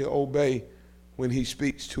got to obey when he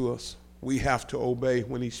speaks to us. We have to obey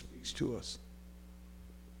when he speaks to us.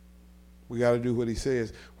 We got to do what he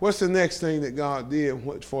says. What's the next thing that God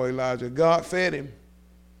did for Elijah? God fed him.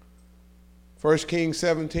 1 Kings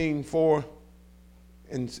 17:4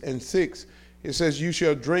 and 6. It says, you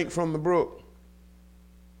shall drink from the brook,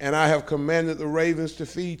 and I have commanded the ravens to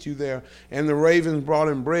feed you there. And the ravens brought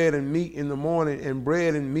him bread and meat in the morning and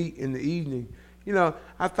bread and meat in the evening. You know,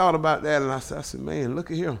 I thought about that, and I said, man,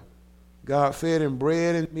 look at here. God fed him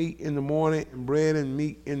bread and meat in the morning and bread and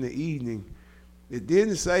meat in the evening. It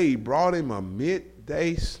didn't say he brought him a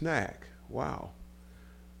midday snack. Wow.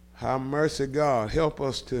 Have mercy, God. Help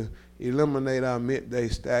us to eliminate our midday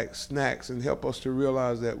snacks and help us to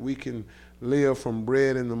realize that we can live from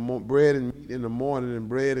bread and meat in the morning and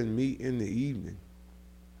bread and meat in the evening.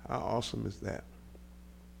 How awesome is that?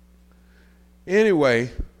 Anyway,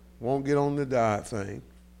 won't get on the diet thing.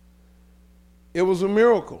 It was a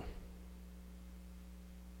miracle.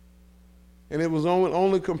 And it was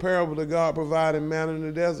only comparable to God providing manna in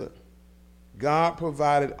the desert. God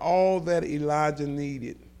provided all that Elijah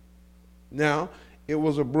needed. Now, it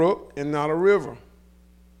was a brook and not a river.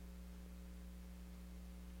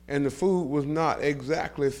 And the food was not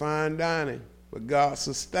exactly fine dining. But God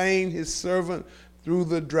sustained his servant through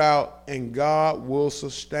the drought, and God will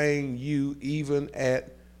sustain you even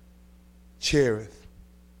at Cherith.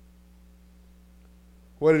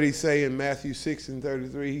 What did he say in Matthew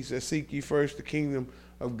 6:33? He says, seek ye first the kingdom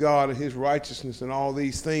of God and his righteousness, and all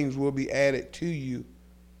these things will be added to you.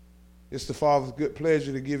 It's the Father's good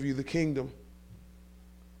pleasure to give you the kingdom.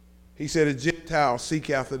 He said, the Gentiles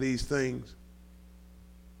seek after these things.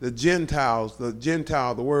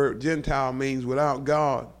 The word Gentile means without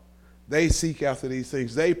God. They seek after these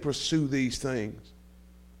things. They pursue these things.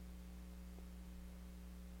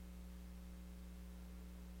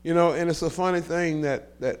 You know, and it's a funny thing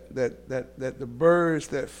that the birds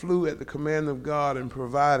that flew at the command of God and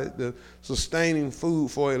provided the sustaining food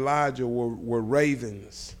for Elijah were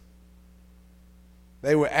ravens.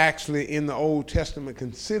 They were actually in the Old Testament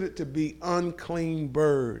considered to be unclean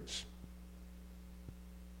birds.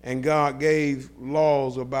 And God gave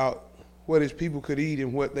laws about what his people could eat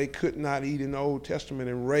and what they could not eat in the Old Testament.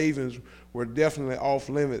 And ravens were definitely off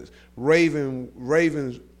limits. The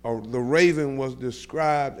raven was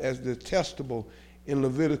described as detestable in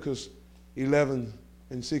Leviticus 11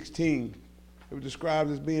 and 16. It was described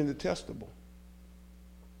as being detestable.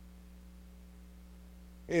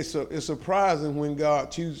 It's surprising when God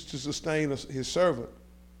chooses to sustain his servant.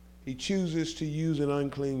 He chooses to use an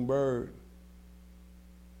unclean bird.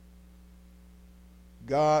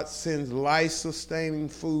 God sends life-sustaining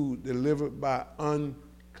food delivered by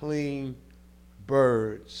unclean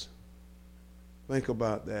birds. Think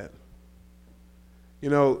about that. You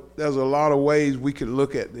know, there's a lot of ways we could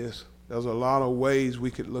look at this.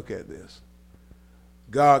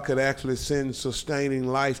 God could actually send sustaining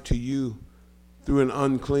life to you through an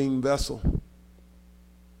unclean vessel.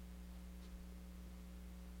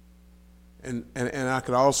 And I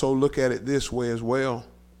could also look at it this way as well.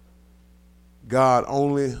 The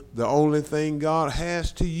only thing God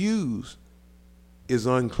has to use is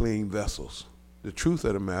unclean vessels. The truth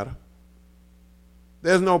of the matter.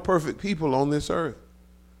 There's no perfect people on this earth.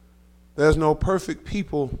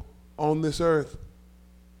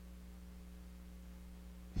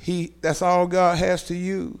 That's all God has to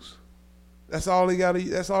use. That's all he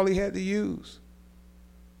had to use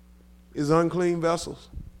is unclean vessels.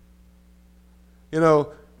 You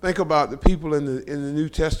know, think about the people in the New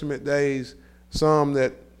Testament days, some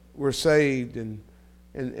that were saved and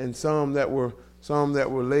some that were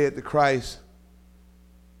led to Christ.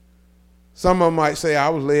 Some of them might say, I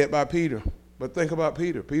was led by Peter. But think about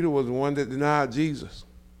Peter. Peter was the one that denied Jesus.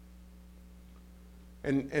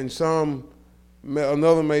 And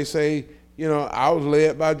another may say, you know, I was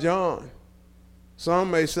led by John.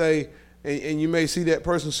 Some may say, and you may see that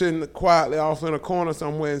person sitting quietly off in a corner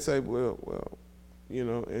somewhere and say, well, you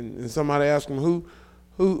know, and somebody ask them,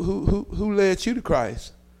 who led you to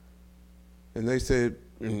Christ? And they said,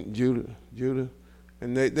 Judah.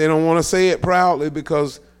 And they don't want to say it proudly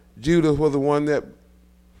because Judas was the one that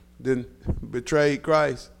betrayed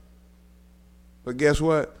Christ. But guess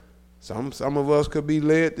what? Some of us could be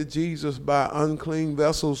led to Jesus by unclean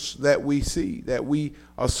vessels that we see, that we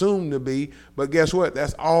assume to be. But guess what?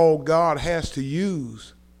 That's all God has to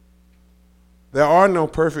use. There are no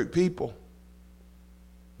perfect people.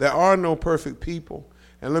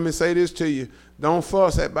 And let me say this to you. Don't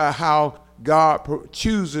fuss about how God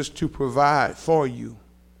chooses to provide for you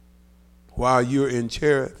while you're in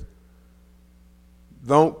Cherith.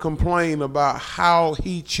 Don't complain about how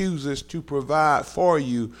he chooses to provide for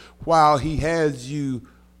you while he has you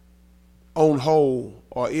on hold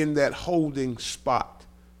or in that holding spot.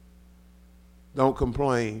 Don't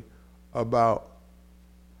complain about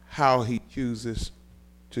how he chooses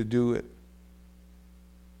to do it.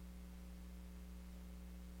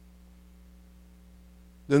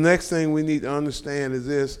 The next thing we need to understand is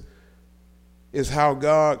this, is how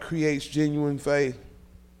God creates genuine faith.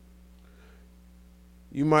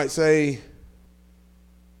 You might say,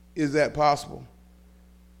 is that possible?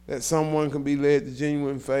 That someone can be led to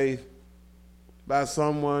genuine faith by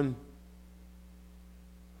someone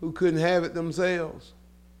who couldn't have it themselves?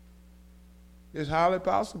 It's highly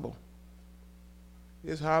possible.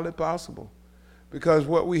 It's highly possible. Because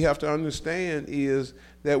what we have to understand is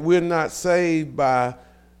that we're not saved by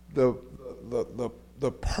the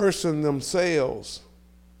person themselves.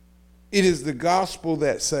 It is the gospel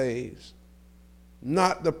that saves,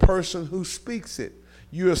 not the person who speaks it.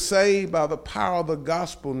 You are saved by the power of the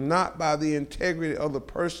gospel, not by the integrity of the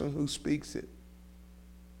person who speaks it.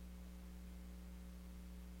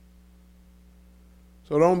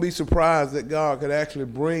 So don't be surprised that God could actually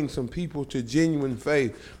bring some people to genuine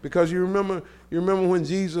faith. Because you remember when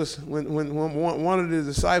Jesus, when one of the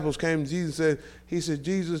disciples came to Jesus and said, he said,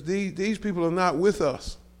 Jesus, these people are not with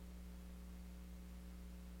us.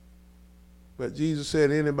 But Jesus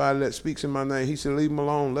said, anybody that speaks in my name, he said, leave them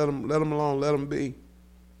alone, let them alone, let them be.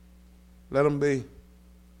 Let them be.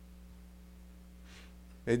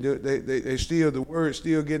 They still, the word's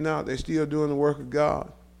still getting out, they're still doing the work of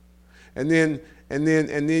God. And then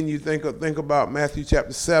you think about Matthew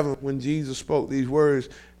chapter 7 when Jesus spoke these words.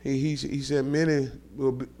 He said, many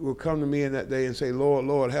will come to me in that day and say, Lord,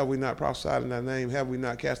 Lord, have we not prophesied in thy name? Have we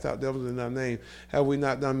not cast out devils in thy name? Have we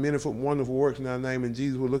not done many wonderful works in thy name? And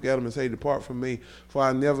Jesus will look at them and say, depart from me, for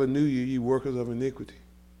I never knew you, ye workers of iniquity.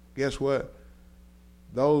 Guess what?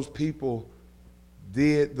 Those people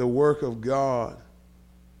did the work of God,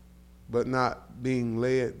 but not being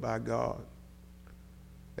led by God.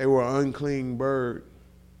 They were an unclean bird.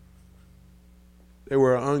 They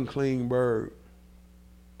were an unclean bird.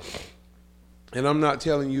 And I'm not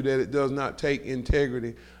telling you that it does not take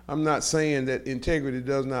integrity. I'm not saying that integrity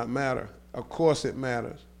does not matter. Of course it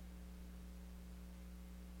matters.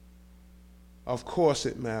 Of course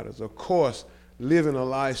it matters. Of course living a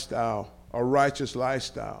lifestyle, a righteous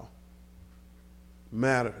lifestyle,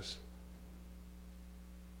 matters.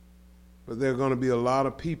 But there are going to be a lot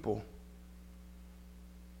of people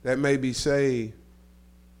that may be saved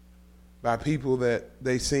by people that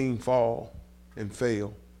they seen fall and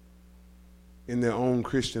fail in their own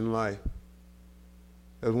Christian life.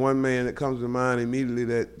 There's one man that comes to mind immediately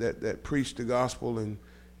that preached the gospel and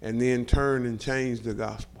then turned and changed the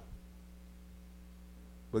gospel.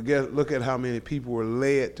 But look at how many people were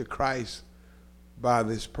led to Christ by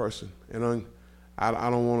this person. And I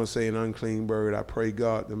don't want to say an unclean bird. I pray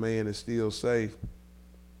God the man is still safe.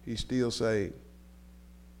 He's still saved.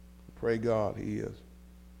 Pray God he is.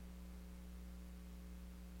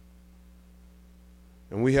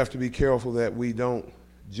 And we have to be careful that we don't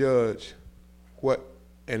judge what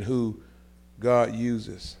and who God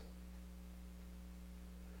uses.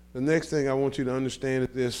 The next thing I want you to understand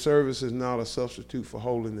is this: service is not a substitute for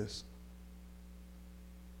holiness.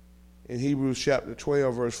 In Hebrews chapter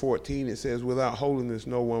 12, verse 14, it says, without holiness,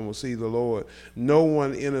 no one will see the Lord. No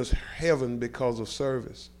one enters heaven because of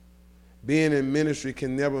service. Being in ministry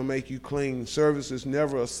can never make you clean. Service is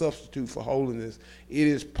never a substitute for holiness. It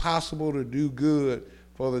is possible to do good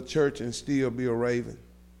for the church and still be a raven.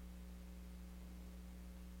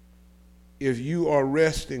 If you are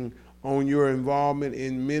resting on your involvement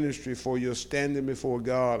in ministry for your standing before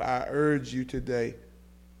God, I urge you today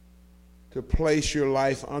to place your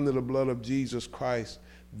life under the blood of Jesus Christ.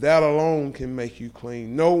 That alone can make you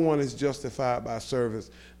clean. No one is justified by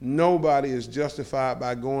service. Nobody is justified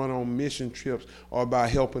by going on mission trips or by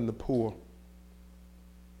helping the poor.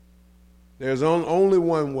 There's only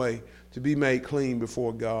one way to be made clean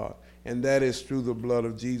before God, and that is through the blood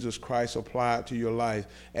of Jesus Christ applied to your life.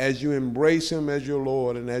 As you embrace him as your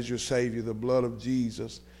Lord and as your Savior, the blood of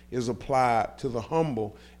Jesus is applied to the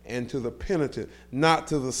humble and to the penitent, not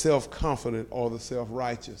to the self-confident or the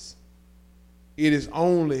self-righteous. It is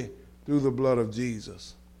only through the blood of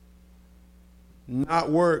Jesus. Not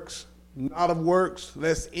works, not of works,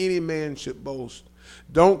 lest any man should boast.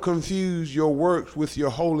 Don't confuse your works with your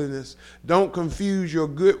holiness. Don't confuse your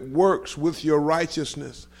good works with your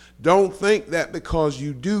righteousness. Don't think that because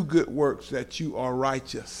you do good works that you are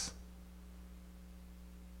righteous.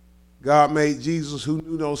 God made Jesus, who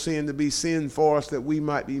knew no sin, to be sin for us, that we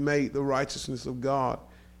might be made the righteousness of God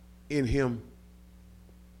in him.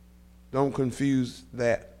 Don't confuse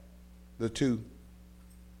the two.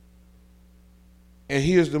 And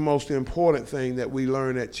here's the most important thing that we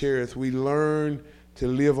learn at Cherith. We learn to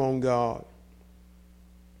live on God.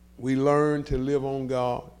 We learn to live on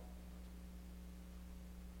God.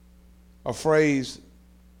 A phrase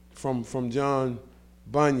from John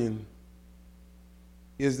Bunyan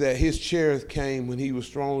is that his Cherith came when he was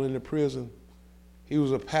thrown into prison. He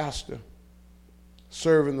was a pastor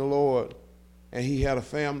serving the Lord, and he had a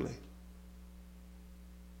family.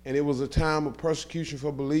 And it was a time of persecution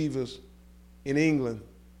for believers in England.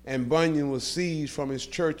 And Bunyan was seized from his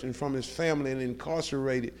church and from his family and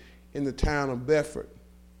incarcerated in the town of Bedford.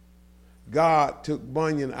 God took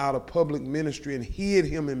Bunyan out of public ministry and hid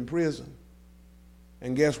him in prison.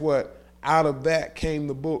 And guess what? Out of that came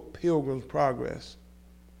the book Pilgrim's Progress.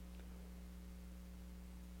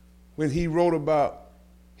 When he wrote about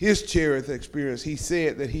his Cherith experience, he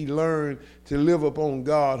said that he learned to live upon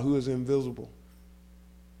God, who is invisible.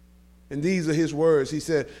 And these are his words. He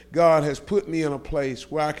said, God has put me in a place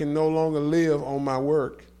where I can no longer live on my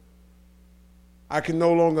work. I can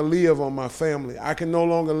no longer live on my family. I can no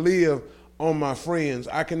longer live on my friends.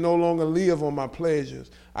 I can no longer live on my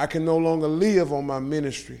pleasures. I can no longer live on my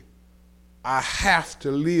ministry. I have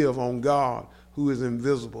to live on God, who is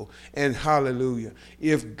invisible. And hallelujah,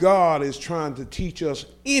 if God is trying to teach us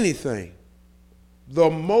anything, the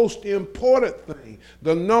most important thing,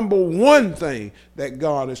 the number one thing that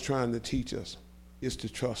God is trying to teach us is to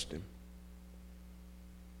trust him.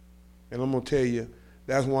 And I'm going to tell you,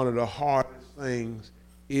 that's one of the hardest things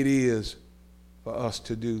it is for us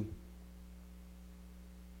to do.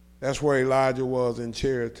 That's where Elijah was in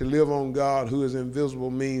Cherith. To live on God, who is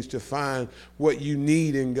invisible, means to find what you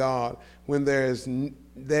need in God when there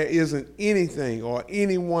isn't anything or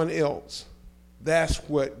anyone else. That's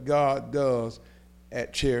what God does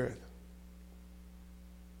at Cherith.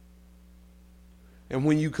 And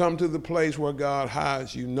when you come to the place where God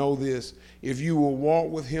hides you, know this: if you will walk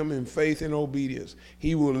with him in faith and obedience,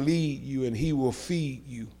 he will lead you and he will feed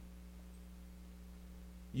you.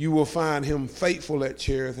 You will find him faithful at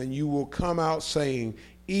Cherith, and you will come out saying,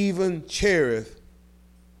 even Cherith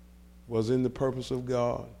was in the purpose of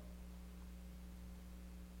God.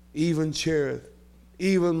 Even Cherith,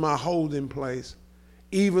 even my holding place,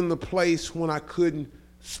 even the place when I couldn't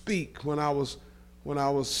speak, when I was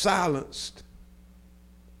silenced,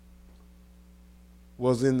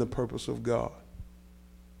 was in the purpose of God.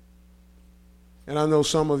 And I know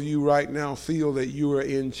some of you right now feel that you are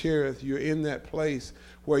in Cherith. You're in that place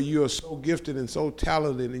where you are so gifted and so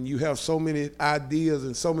talented, and you have so many ideas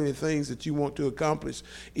and so many things that you want to accomplish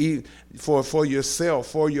for yourself,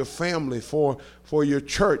 for your family, for your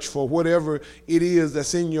church, for whatever it is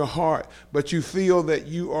that's in your heart. But you feel that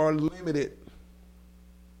you are limited.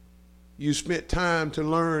 You spent time to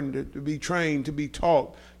learn, to be trained, to be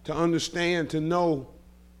taught, to understand, to know.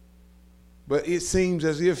 But it seems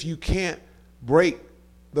as if you can't break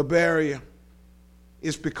the barrier.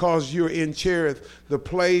 It's because you're in Cherith, the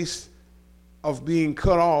place of being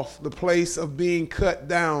cut off, the place of being cut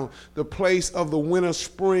down, the place of the winter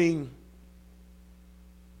spring,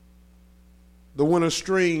 the winter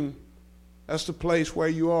stream. That's the place where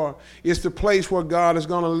you are. It's the place where God is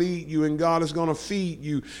going to lead you, and God is going to feed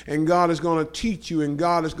you, and God is going to teach you, and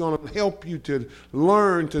God is going to help you to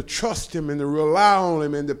learn to trust him and to rely on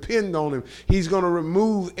him and depend on him. He's going to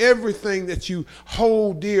remove everything that you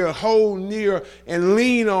hold dear, hold near, and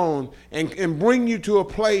lean on, and bring you to a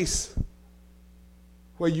place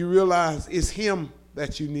where you realize it's him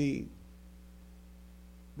that you need.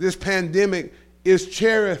 This pandemic is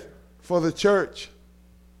Cherith for the church.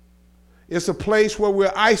 It's a place where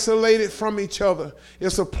we're isolated from each other.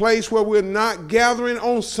 It's a place where we're not gathering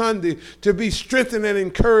on Sunday to be strengthened and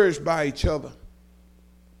encouraged by each other.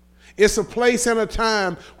 It's a place and a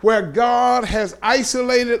time where God has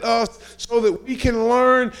isolated us so that we can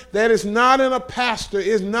learn that it's not in a pastor,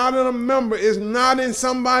 it's not in a member, it's not in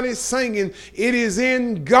somebody singing. It is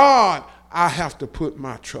in God I have to put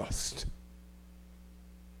my trust.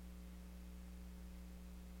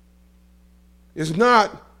 It's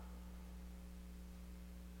not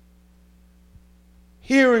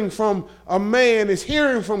hearing from a man, is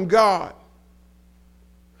hearing from God.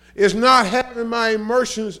 It's not having my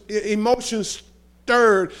emotions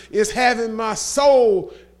stirred. It's having my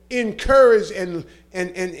soul encouraged and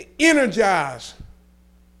energized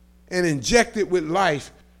and injected with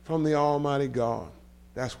life from the Almighty God.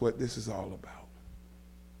 That's what this is all about.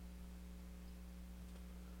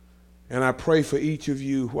 And I pray for each of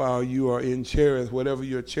you while you are in Cherith, whatever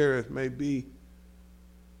your Cherith may be,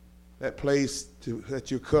 that place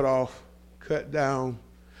that you're cut down,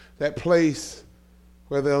 that place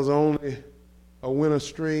where there's only a winter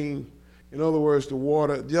stream. In other words, the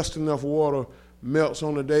water, just enough water melts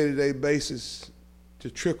on a day-to-day basis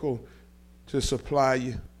to trickle to supply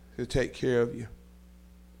you, to take care of you.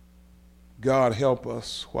 God, help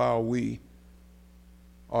us while we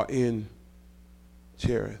are in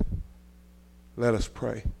Cherith. Let us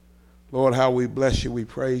pray. Lord, how we bless you, we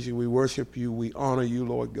praise you, we worship you, we honor you,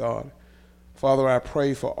 Lord God. Father, I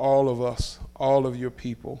pray for all of us, all of your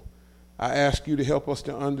people. I ask you to help us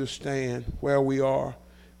to understand where we are,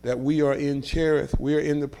 that we are in Cherith. We are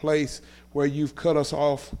in the place where you've cut us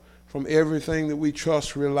off from everything that we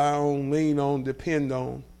trust, rely on, lean on, depend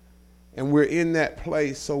on. And we're in that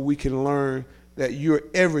place so we can learn that you're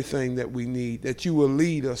everything that we need, that you will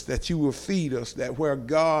lead us, that you will feed us, that where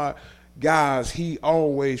God guides, he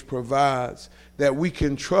always provides, that we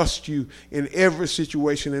can trust you in every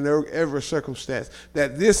situation, in every circumstance,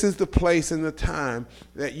 that this is the place and the time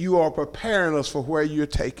that you are preparing us for where you're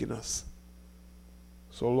taking us.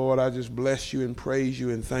 So, Lord, I just bless you and praise you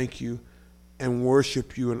and thank you and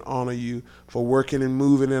worship you and honor you for working and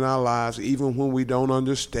moving in our lives, even when we don't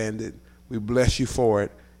understand it. We bless you for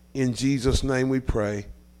it. In Jesus' name we pray.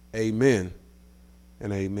 Amen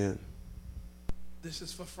and amen. This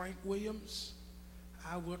is for Frank Williams.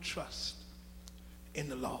 I will trust in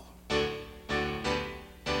the Lord.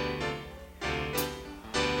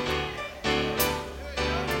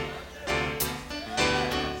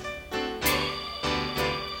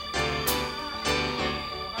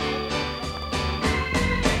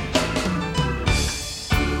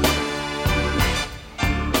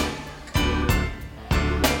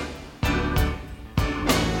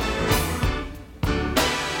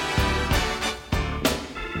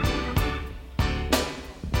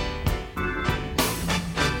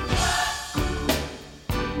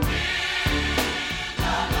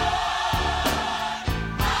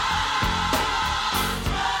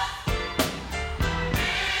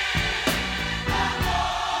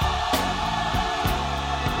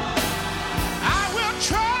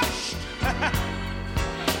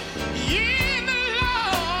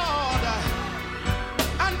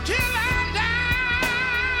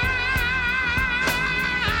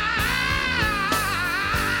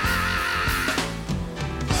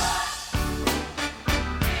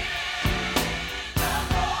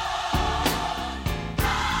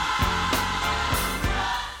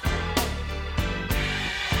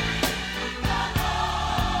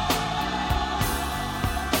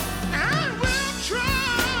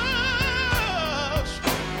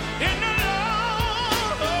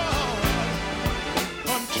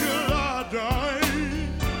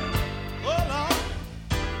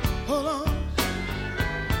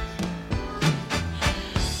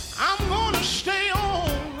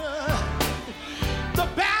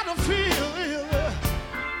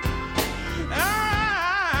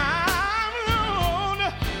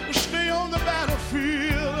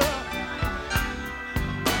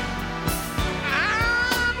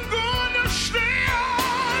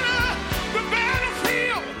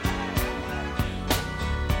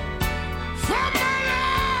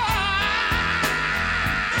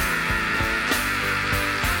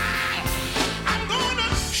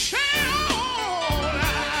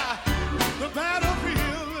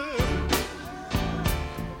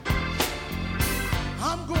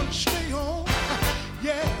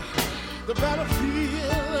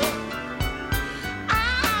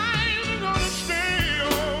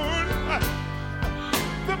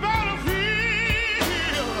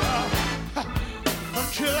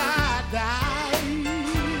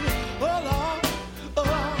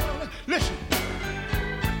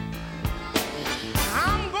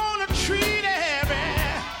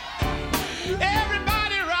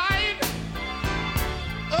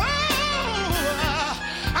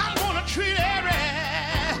 Treat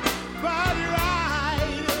everybody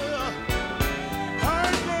right.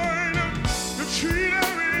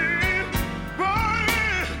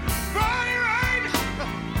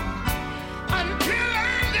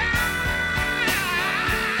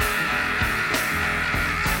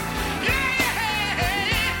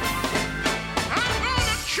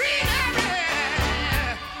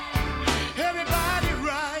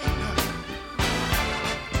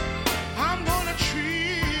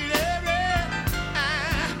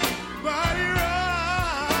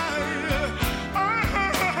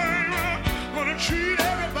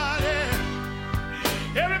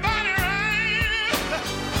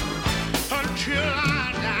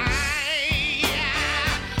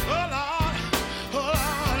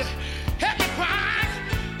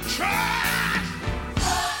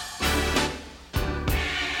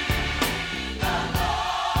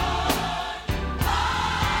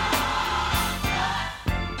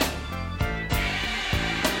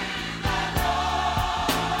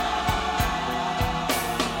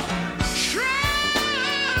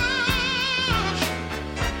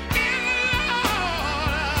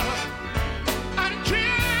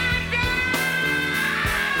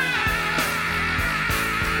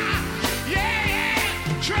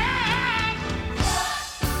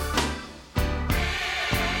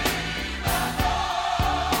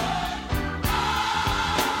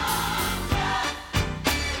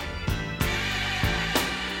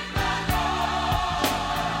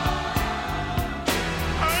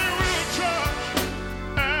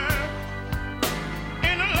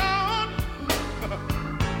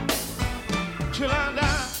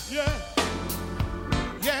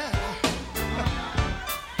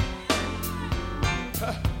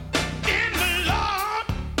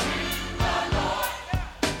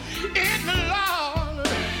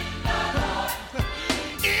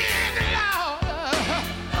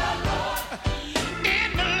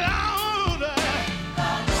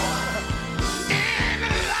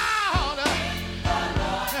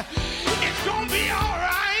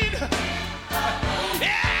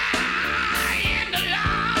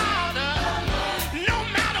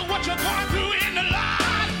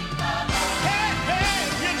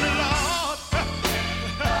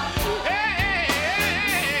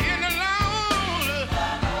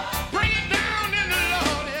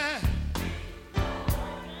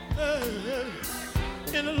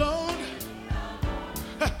 In the Lord.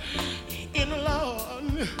 In the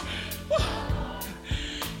Lord.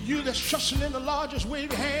 You that's trusting in the Lord, just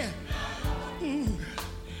wave your hand.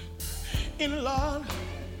 In the Lord.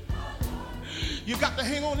 You got to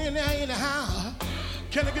hang on in there anyhow.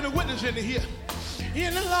 Can I get a witness in here?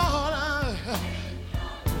 In the Lord.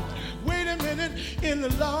 Wait a minute. In the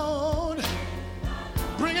Lord.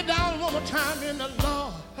 Bring it down one more time. In the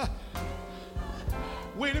Lord.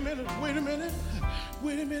 Wait a minute. Wait a minute.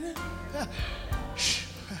 Wait a minute.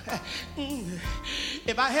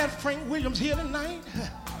 If I had Frank Williams here tonight,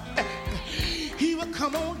 he would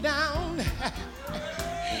come on down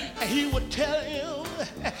and he would tell him,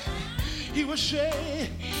 he would say,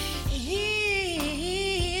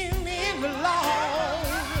 in the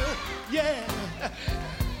Lord, yeah.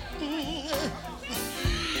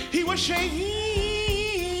 He would say,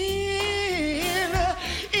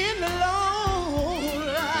 in the Lord,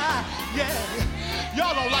 yeah.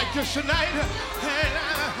 Y'all don't like this tonight. And,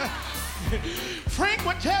 Frank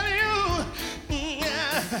would tell you,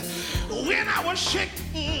 when I was sick,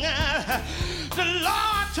 the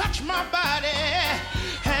Lord touched my body.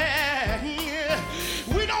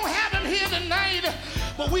 We don't have him here tonight,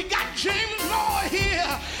 but we got James Moore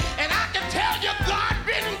here. And I can tell you, God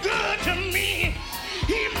been good to me.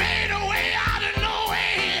 He made a way out of no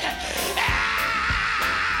way.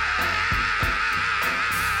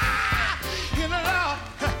 In the Lord.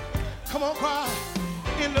 Come on, choir.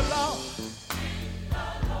 In the Lord.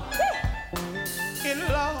 In the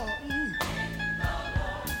Lord.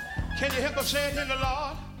 Can you help us say it? In the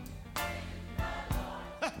Lord?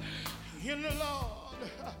 In the Lord.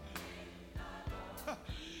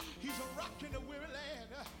 He's a rock in the weary land.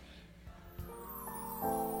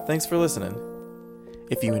 Thanks for listening.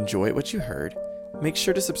 If you enjoyed what you heard, make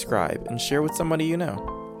sure to subscribe and share with somebody you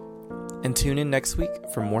know. And tune in next week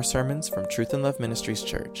for more sermons from Truth and Love Ministries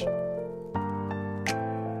Church.